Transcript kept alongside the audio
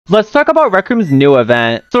let's talk about Rec Room's new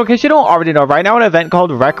event. So in case you don't already know, right now an event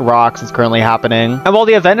called Rec Rocks is currently happening. And while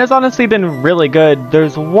the event has honestly been really good,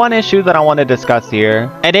 there's one issue that I want to discuss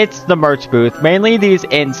here. And it's the merch booth, mainly these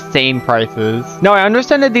insane prices. Now I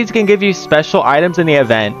understand that these can give you special items in the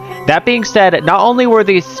event. That being said, not only were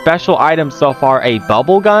these special items so far a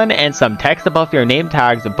bubble gun and some text above your name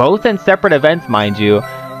tags, both in separate events mind you,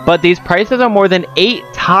 but these prices are more than 8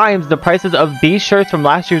 times the prices of these shirts from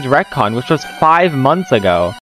last year's RecCon, which was 5 months ago.